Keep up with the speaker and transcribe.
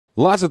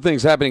Lots of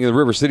things happening in the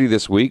River City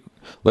this week.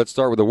 Let's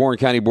start with the Warren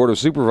County Board of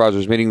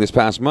Supervisors meeting this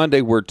past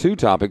Monday, where two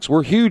topics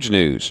were huge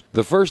news.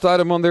 The first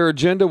item on their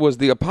agenda was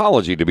the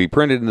apology to be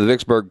printed in the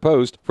Vicksburg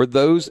Post for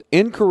those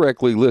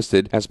incorrectly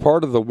listed as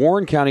part of the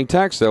Warren County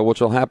tax sale, which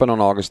will happen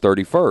on August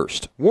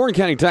 31st. Warren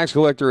County Tax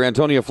Collector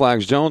Antonia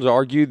Flaggs-Jones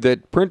argued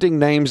that printing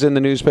names in the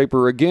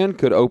newspaper again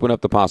could open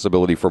up the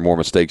possibility for more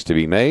mistakes to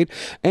be made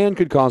and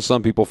could cause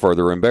some people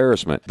further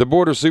embarrassment. The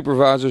Board of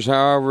Supervisors,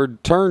 however,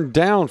 turned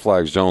down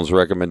Flaggs-Jones'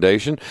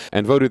 recommendation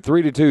and voted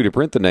 3-2 to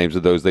print the names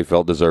of those they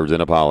felt deserved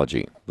an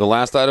apology. The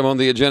last item on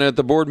the agenda at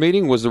the board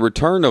meeting was the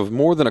return of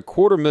more than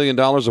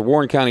 $250,000 of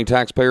Warren County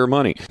taxpayer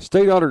money.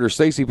 State Auditor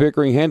Stacey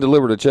Pickering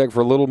hand-delivered a check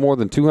for a little more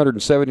than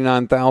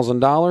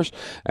 $279,000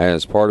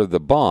 as part of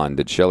the bond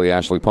that Shelley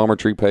Ashley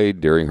Palmertree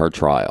paid during her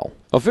trial.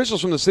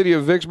 Officials from the city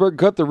of Vicksburg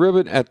cut the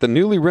ribbon at the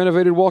newly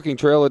renovated walking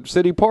trail at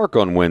City Park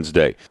on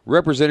Wednesday.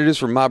 Representatives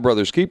from My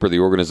Brother's Keeper, the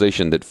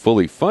organization that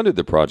fully funded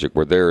the project,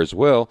 were there as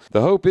well.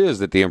 The hope is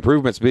that the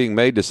improvements being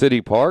made to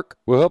City Park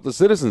will help the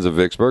citizens of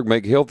Vicksburg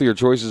make healthier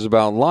choices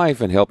about life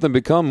and help them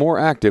become more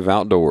active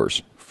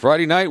outdoors.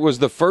 Friday night was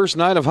the first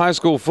night of high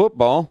school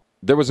football.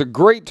 There was a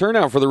great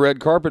turnout for the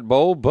Red Carpet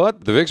Bowl,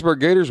 but the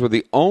Vicksburg Gators were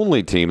the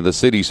only team of the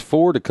city's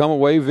four to come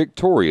away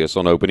victorious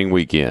on opening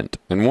weekend.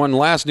 And one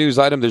last news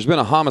item, there's been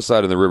a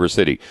homicide in the River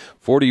City.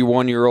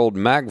 41-year-old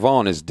Mac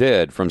Vaughn is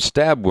dead from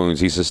stab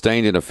wounds he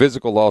sustained in a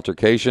physical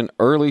altercation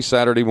early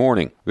Saturday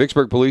morning.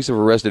 Vicksburg police have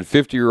arrested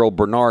 50-year-old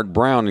Bernard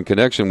Brown in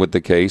connection with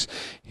the case.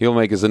 He'll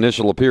make his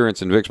initial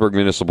appearance in Vicksburg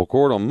Municipal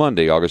Court on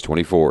Monday, August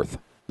 24th.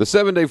 The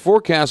 7-day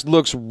forecast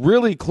looks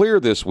really clear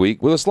this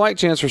week, with a slight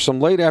chance for some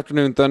late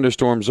afternoon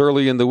thunderstorms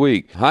early in the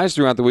week. Highs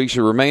throughout the week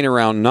should remain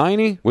around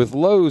 90, with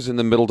lows in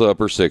the middle to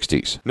upper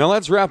 60s. Now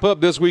let's wrap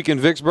up this week in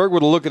Vicksburg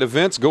with a look at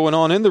events going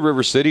on in the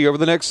River City over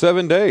the next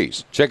 7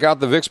 days. Check out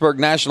the Vicksburg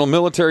National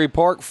Military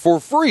Park for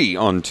free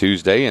on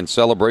Tuesday in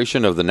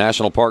celebration of the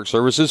National Park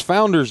Service's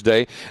Founders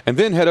Day, and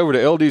then head over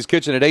to LD's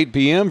Kitchen at 8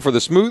 p.m. for the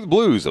smooth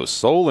blues of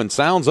Soul and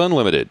Sounds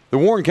Unlimited. The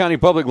Warren County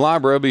Public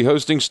Library will be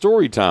hosting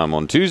Story Time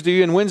on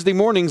Tuesday and Wednesday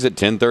mornings at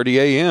 10:30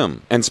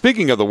 a.m. And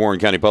speaking of the Warren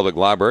County Public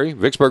Library,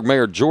 Vicksburg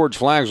Mayor George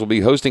Flaggs will be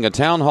hosting a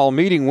town hall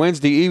meeting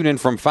Wednesday evening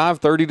from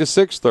 5:30 to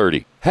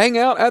 6:30. Hang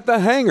out at the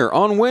Hangar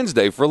on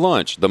Wednesday for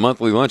lunch. The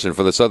monthly luncheon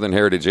for the Southern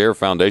Heritage Air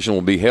Foundation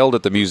will be held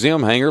at the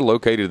museum hangar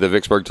located at the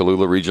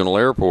Vicksburg-Tallulah Regional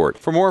Airport.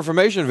 For more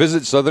information,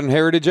 visit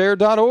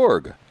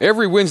southernheritageair.org.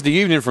 Every Wednesday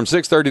evening from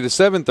 6:30 to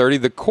 7:30,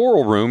 the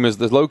Coral Room is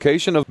the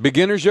location of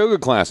beginners yoga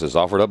classes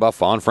offered up by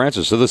Fawn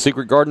Francis of the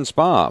Secret Garden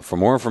Spa. For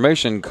more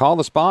information, call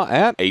the spa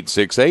at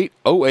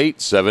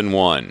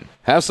 868-0871.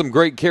 Have some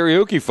great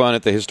karaoke fun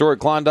at the historic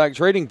Klondike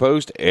Trading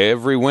Post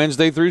every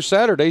Wednesday through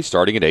Saturday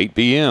starting at 8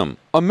 p.m.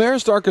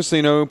 Ameristar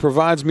Casino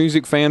provides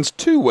music fans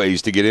two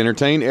ways to get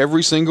entertained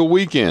every single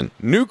weekend.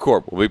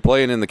 Newcorp will be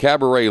playing in the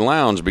Cabaret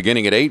Lounge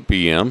beginning at 8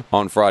 p.m.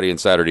 on Friday and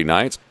Saturday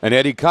nights, and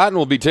Eddie Cotton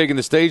will be taking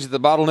the stage at the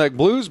Bottleneck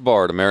Blues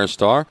Bar at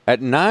Ameristar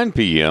at 9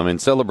 p.m. in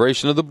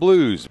celebration of the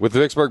blues with the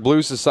Vicksburg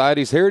Blues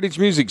Society's Heritage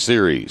Music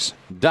Series.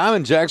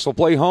 Diamond Jacks will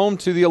play home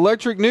to the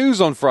Electric News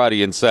on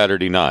Friday and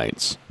Saturday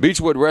nights.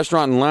 Beechwood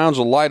Restaurant and Lounge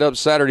will light up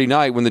Saturday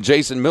night when the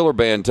Jason Miller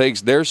Band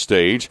takes their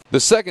stage. The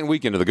second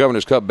weekend of the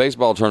Governor's Cup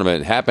baseball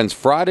tournament happens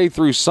Friday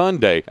through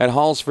Sunday at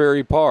Halls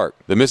Ferry Park.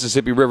 The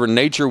Mississippi River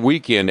Nature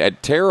Weekend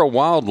at Terra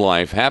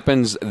Wildlife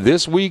happens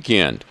this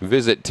weekend.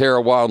 Visit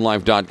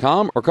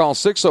terrawildlife.com or call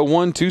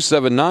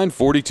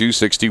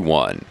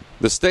 601-279-4261.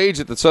 The stage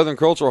at the Southern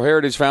Cultural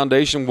Heritage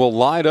Foundation will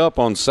light up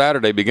on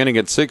Saturday beginning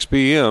at 6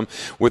 p.m.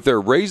 with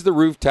their Raise the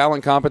Roof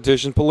Talent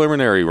Competition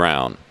preliminary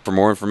round. For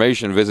more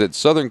information, visit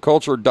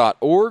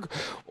southernculture.org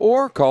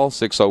or call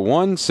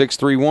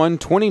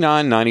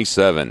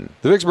 601-631-2997.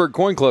 The Vicksburg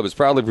Coin Club is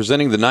proudly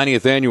presenting the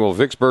 90th Annual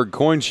Vicksburg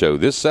Coin Show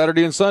this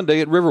Saturday and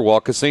Sunday at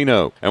Riverwalk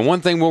Casino. And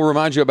one thing we'll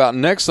remind you about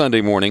next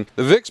Sunday morning,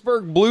 the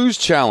Vicksburg Blues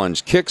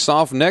Challenge kicks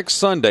off next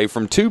Sunday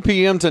from 2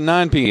 p.m. to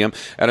 9 p.m.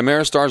 at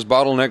Ameristar's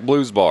Bottleneck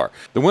Blues Bar.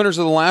 The winners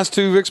of the last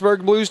two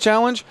Vicksburg Blues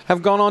Challenge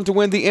have gone on to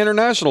win the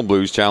International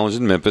Blues Challenge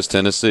in Memphis,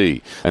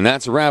 Tennessee. And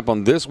that's a wrap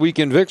on This Week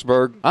in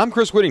Vicksburg. I'm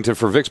Chris Whittington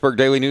for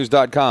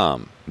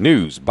VicksburgDailyNews.com.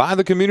 News by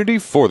the community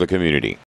for the community.